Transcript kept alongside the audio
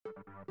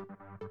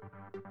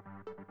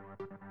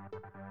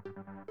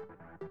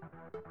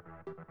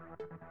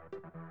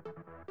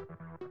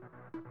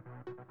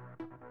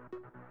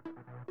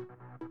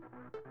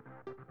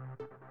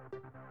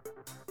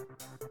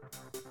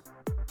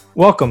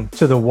Welcome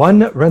to the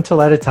One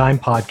Rental at a Time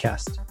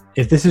podcast.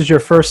 If this is your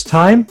first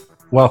time,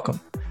 welcome.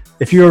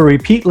 If you're a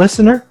repeat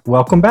listener,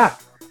 welcome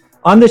back.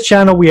 On this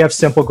channel, we have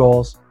simple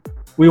goals.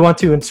 We want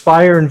to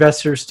inspire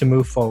investors to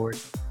move forward.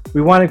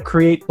 We want to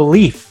create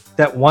belief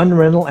that one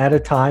rental at a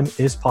time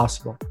is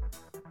possible.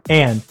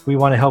 And we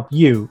want to help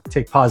you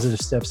take positive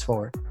steps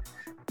forward.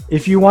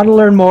 If you want to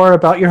learn more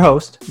about your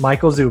host,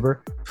 Michael Zuber,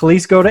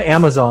 please go to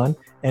Amazon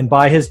and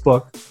buy his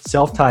book,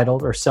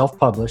 self-titled or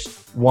self-published,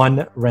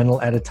 One Rental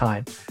at a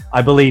Time.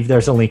 I believe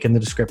there's a link in the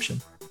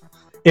description.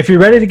 If you're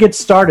ready to get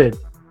started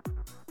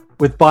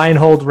with buy and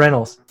hold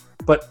rentals,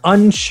 but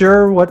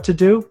unsure what to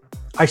do,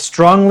 I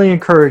strongly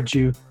encourage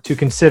you to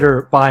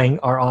consider buying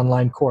our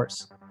online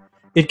course.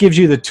 It gives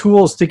you the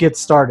tools to get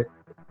started,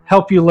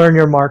 help you learn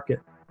your market,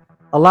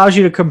 allows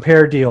you to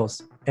compare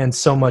deals, and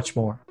so much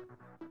more.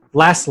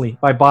 Lastly,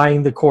 by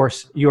buying the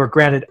course, you are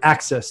granted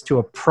access to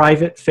a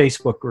private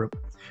Facebook group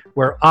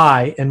where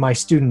I and my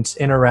students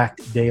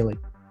interact daily.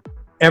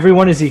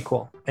 Everyone is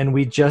equal, and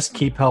we just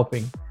keep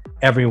helping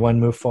everyone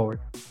move forward.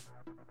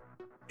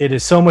 It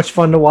is so much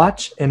fun to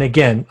watch, and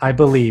again, I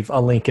believe a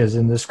link is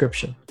in the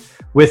description.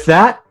 With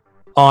that,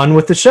 on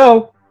with the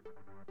show.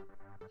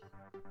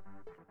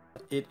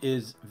 It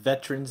is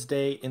Veterans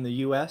Day in the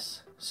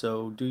U.S.,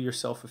 so do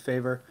yourself a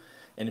favor,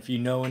 and if you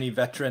know any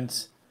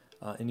veterans,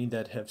 any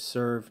that have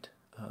served,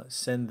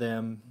 send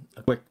them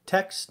a quick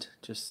text.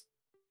 Just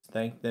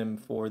thank them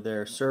for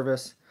their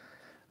service.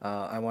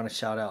 I want to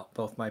shout out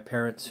both my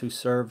parents who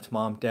served.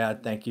 Mom,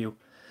 Dad, thank you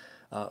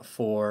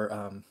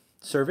for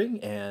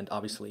serving and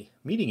obviously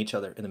meeting each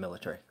other in the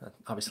military. That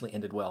obviously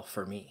ended well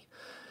for me.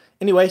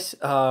 Anyways,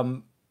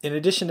 in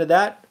addition to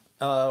that,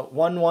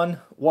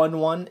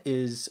 1111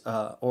 is,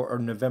 or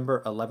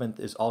November 11th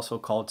is also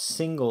called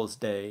Singles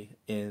Day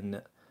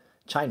in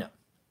China.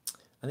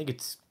 I think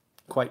it's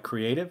quite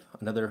creative,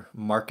 another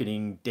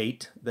marketing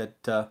date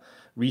that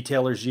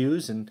retailers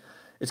use, and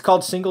it's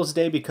called Singles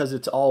Day because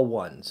it's all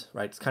ones,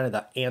 right? It's kind of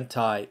the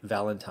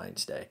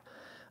anti-Valentine's Day.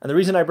 And the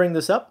reason I bring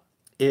this up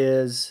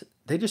is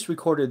they just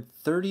recorded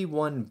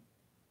 $31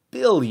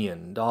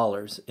 billion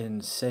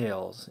in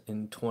sales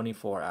in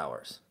 24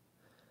 hours.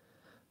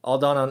 All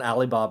done on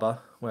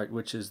Alibaba,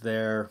 which is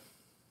their,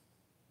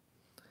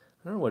 I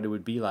don't know what it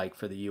would be like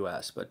for the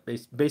US, but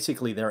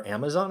basically their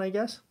Amazon, I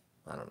guess?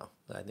 I don't know.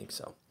 I think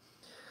so.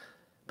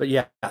 But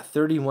yeah,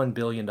 $31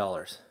 billion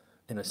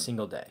in a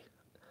single day.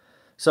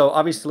 So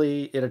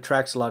obviously it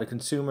attracts a lot of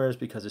consumers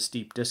because of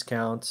steep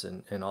discounts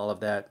and all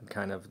of that,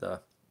 kind of the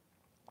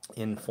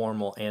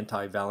informal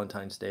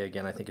anti-Valentine's Day.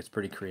 Again, I think it's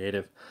pretty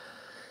creative.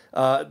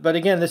 But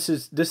again, this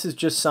is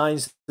just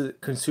signs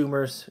that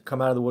consumers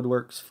come out of the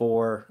woodworks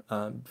for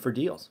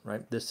deals,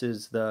 right? This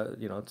is the,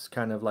 it's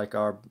kind of like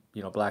our,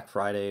 Black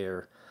Friday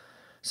or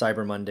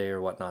Cyber Monday or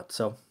whatnot.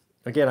 So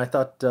again, I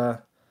thought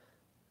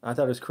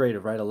it was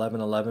creative, right?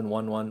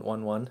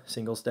 11-11-11-11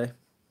 Singles Day.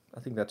 I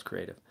think that's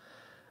creative.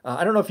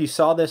 I don't know if you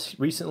saw this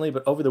recently,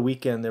 but over the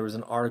weekend there was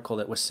an article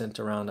that was sent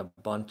around a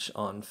bunch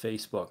on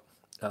Facebook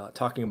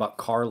talking about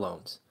car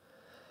loans,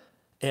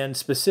 and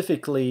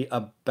specifically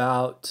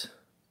about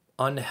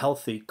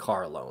unhealthy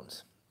car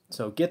loans.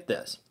 So get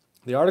this.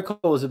 The article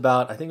was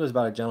about, I think it was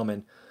about a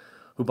gentleman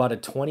who bought a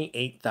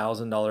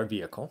 $28,000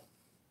 vehicle,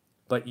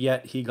 but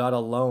yet he got a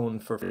loan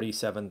for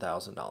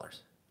 $47,000.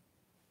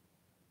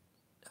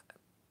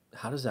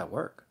 How does that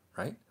work,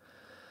 right?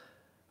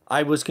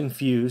 I was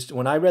confused.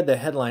 When I read the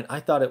headline, I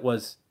thought it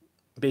was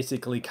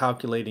basically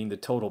calculating the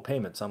total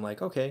payments. I'm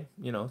like, okay,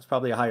 it's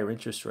probably a higher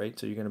interest rate,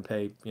 so you're going to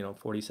pay,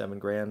 47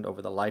 grand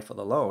over the life of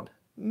the loan.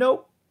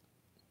 Nope.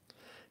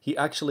 He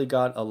actually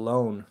got a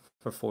loan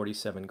for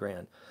 47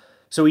 grand.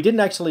 So he didn't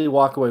actually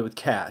walk away with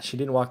cash. He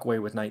didn't walk away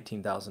with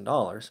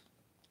 $19,000.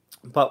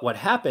 But what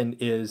happened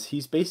is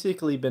he's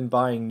basically been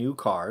buying new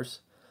cars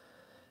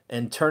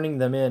and turning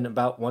them in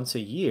about once a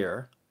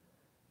year.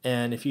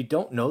 And if you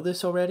don't know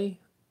this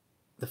already,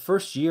 the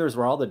first year is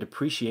where all the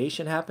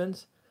depreciation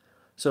happens.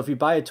 So if you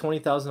buy a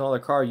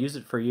 $20,000 car, use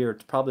it for a year,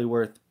 it's probably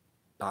worth,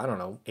 I don't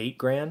know, 8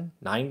 grand,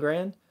 9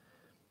 grand.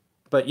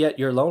 But yet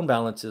your loan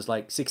balance is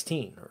like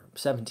 16 or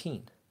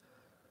 17.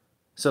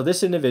 So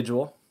this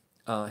individual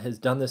has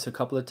done this a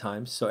couple of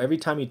times. So every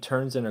time he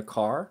turns in a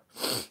car,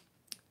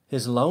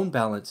 his loan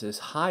balance is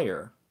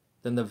higher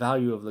than the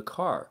value of the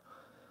car.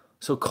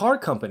 So car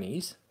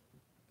companies,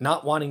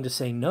 not wanting to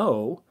say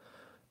no,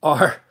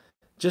 are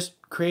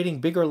just creating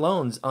bigger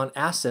loans on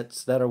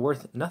assets that are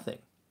worth nothing.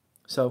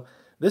 So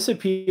this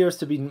appears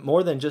to be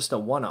more than just a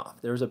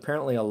one-off. There's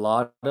apparently a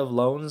lot of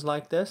loans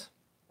like this,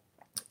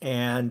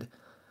 and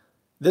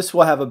this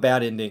will have a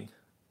bad ending.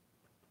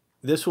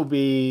 This will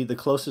be the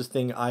closest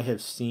thing I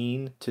have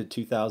seen to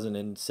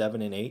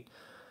 2007 and 8.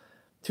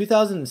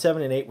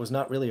 2007 and 8 was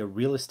not really a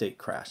real estate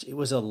crash. It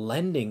was a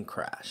lending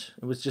crash.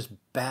 It was just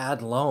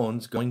bad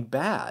loans going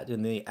bad,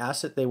 and the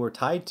asset they were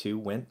tied to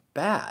went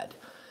bad.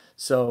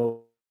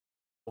 So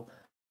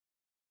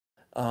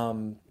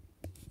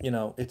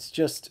It's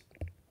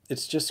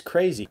just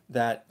crazy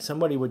that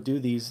somebody would do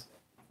these,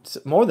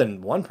 more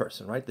than one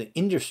person, right? The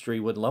industry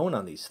would loan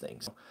on these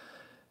things.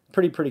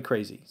 Pretty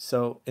crazy.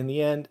 So in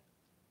the end,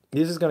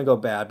 this is going to go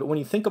bad. But when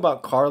you think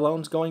about car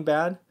loans going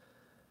bad,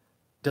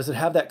 does it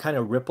have that kind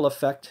of ripple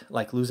effect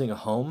like losing a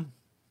home?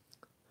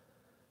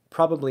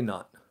 Probably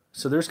not.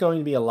 So there's going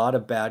to be a lot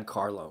of bad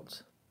car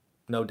loans,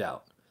 no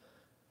doubt.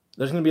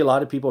 There's going to be a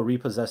lot of people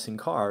repossessing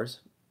cars.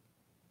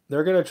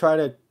 They're going to try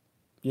to,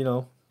 you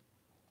know,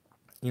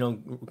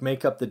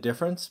 make up the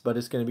difference, but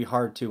it's going to be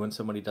hard to when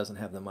somebody doesn't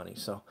have the money.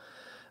 So,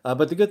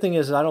 but the good thing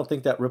is I don't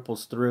think that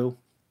ripples through.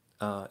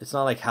 It's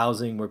not like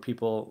housing where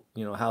people,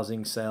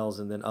 housing sells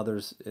and then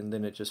others, and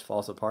then it just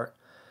falls apart.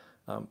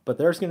 But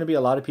there's going to be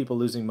a lot of people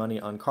losing money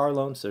on car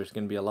loans. There's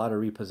going to be a lot of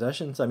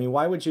repossessions. I mean,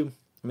 why would you?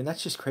 I mean,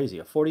 that's just crazy.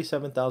 A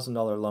 $47,000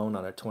 loan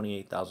on a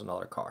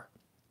 $28,000 car.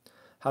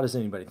 How does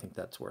anybody think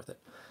that's worth it?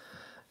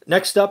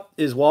 Next up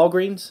is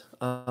Walgreens.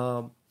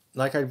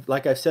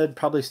 Like I said,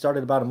 probably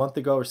started about a month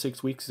ago or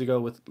 6 weeks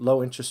ago with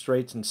low interest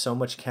rates and so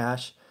much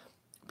cash.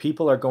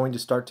 People are going to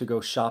start to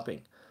go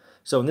shopping.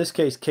 So in this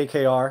case,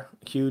 KKR,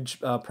 huge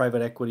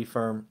private equity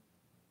firm,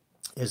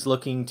 is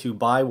looking to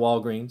buy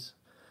Walgreens,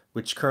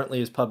 which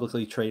currently is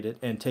publicly traded,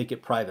 and take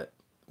it private,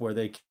 where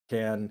they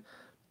can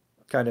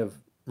kind of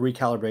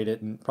recalibrate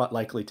it and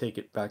likely take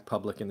it back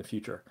public in the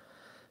future.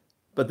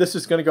 But this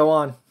is going to go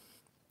on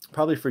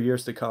probably for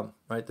years to come,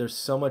 right? There's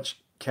so much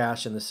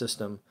cash in the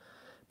system.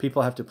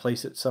 People have to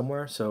place it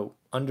somewhere. So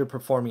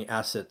underperforming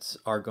assets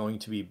are going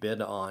to be bid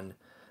on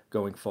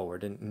going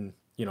forward. And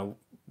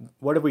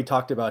what have we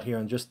talked about here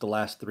in just the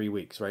last 3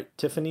 weeks, right?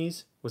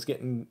 Tiffany's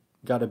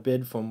got a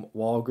bid from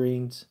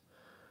Walgreens.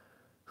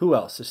 Who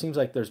else? It seems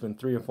like there's been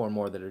 3 or 4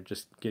 more that are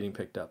just getting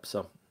picked up.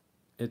 So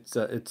it's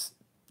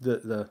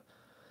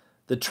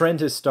the trend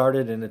has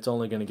started, and it's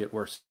only going to get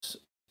worse.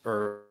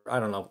 Or I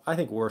don't know. I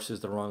think worse is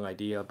the wrong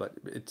idea, but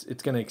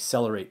it's going to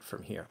accelerate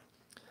from here.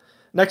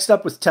 Next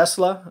up was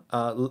Tesla.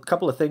 A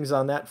couple of things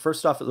on that.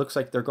 First off, it looks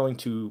like they're going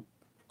to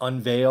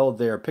unveil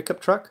their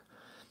pickup truck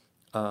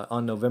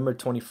on November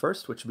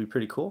 21st, which would be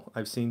pretty cool.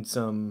 I've seen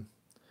some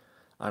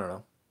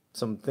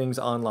things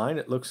online.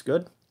 It looks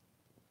good.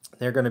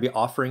 They're going to be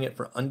offering it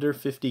for under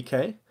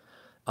 $50K,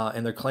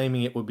 and they're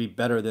claiming it would be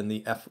better than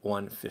the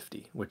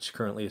F-150, which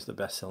currently is the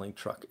best-selling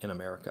truck in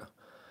America.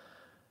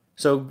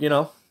 So,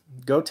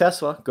 go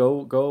Tesla,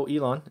 go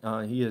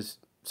Elon. He has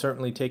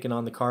certainly taken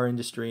on the car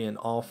industry in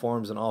all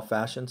forms and all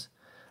fashions.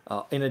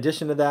 In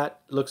addition to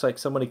that, it looks like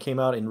somebody came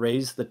out and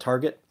raised the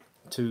target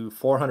to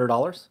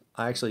 $400.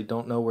 I actually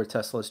don't know where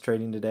Tesla is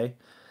trading today,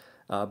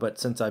 but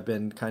since I've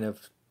been kind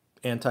of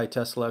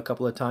anti-Tesla a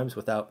couple of times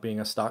without being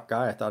a stock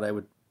guy, I thought I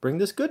would bring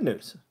this good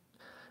news.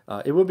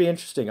 It will be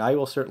interesting. I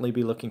will certainly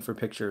be looking for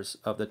pictures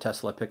of the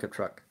Tesla pickup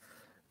truck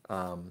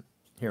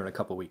here in a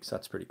couple of weeks.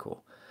 That's pretty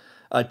cool.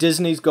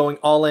 Disney's going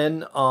all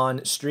in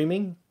on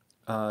streaming.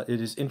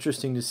 It is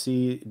interesting to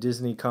see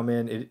Disney come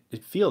in.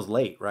 It feels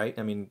late, right?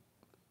 I mean,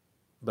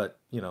 but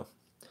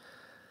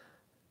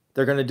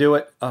they're going to do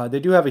it. They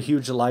do have a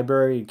huge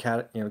library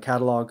and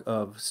catalog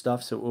of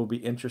stuff, so it will be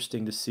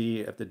interesting to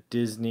see if the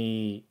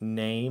Disney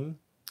name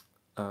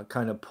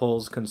kind of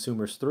pulls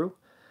consumers through.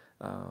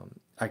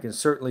 I can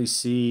certainly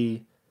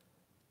see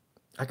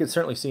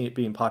it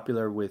being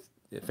popular with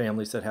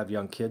families that have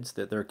young kids.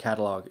 That their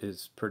catalog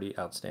is pretty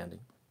outstanding.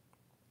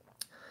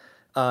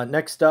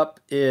 Next up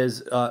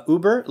is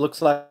Uber. It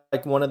looks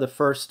like one of the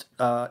first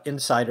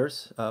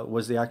insiders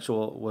was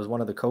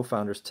one of the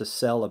co-founders to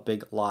sell a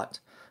big lot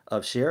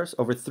of shares.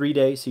 Over 3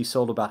 days, he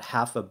sold about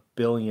 $500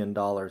 million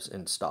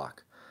in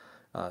stock.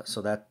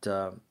 So that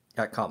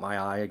caught my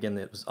eye. Again,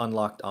 it was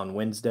unlocked on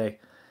Wednesday,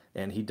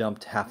 and he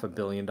dumped $500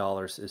 million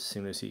as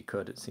soon as he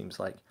could, it seems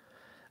like.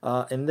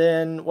 And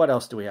then what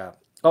else do we have?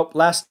 Oh,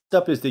 last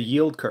up is the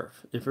yield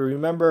curve. If you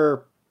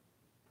remember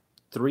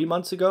 3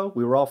 months ago,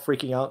 we were all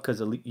freaking out because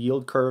the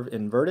yield curve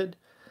inverted,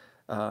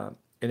 and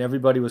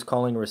everybody was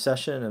calling a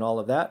recession and all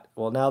of that.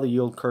 Well, now the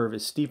yield curve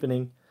is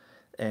steepening,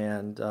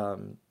 and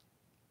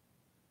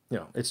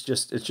it's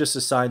just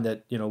a sign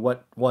that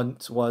what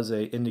once was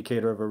a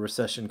indicator of a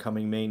recession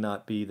coming may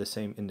not be the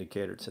same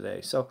indicator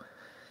today. So,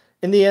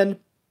 in the end,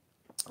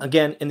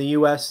 again, in the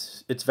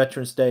U.S., it's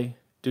Veterans Day.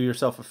 Do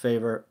yourself a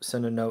favor,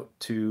 send a note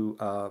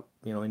to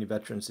any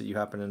veterans that you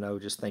happen to know.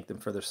 Just thank them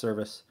for their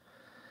service.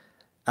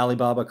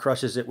 Alibaba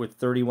crushes it with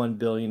 $31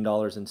 billion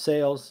in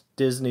sales.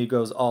 Disney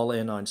goes all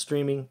in on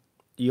streaming.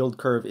 Yield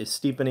curve is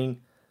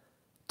steepening.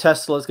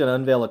 Tesla is going to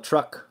unveil a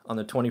truck on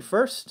the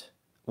 21st.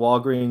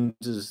 Walgreens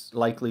is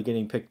likely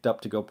getting picked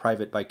up to go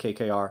private by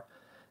KKR.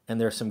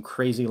 And there's some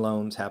crazy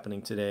loans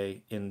happening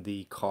today in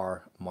the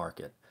car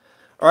market.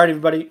 All right,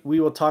 everybody, we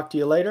will talk to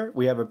you later.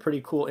 We have a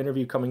pretty cool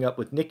interview coming up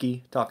with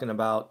Nikki talking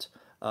about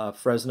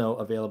Fresno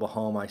available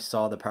home. I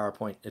saw the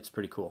PowerPoint. It's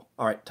pretty cool.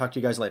 All right, talk to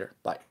you guys later.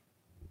 Bye.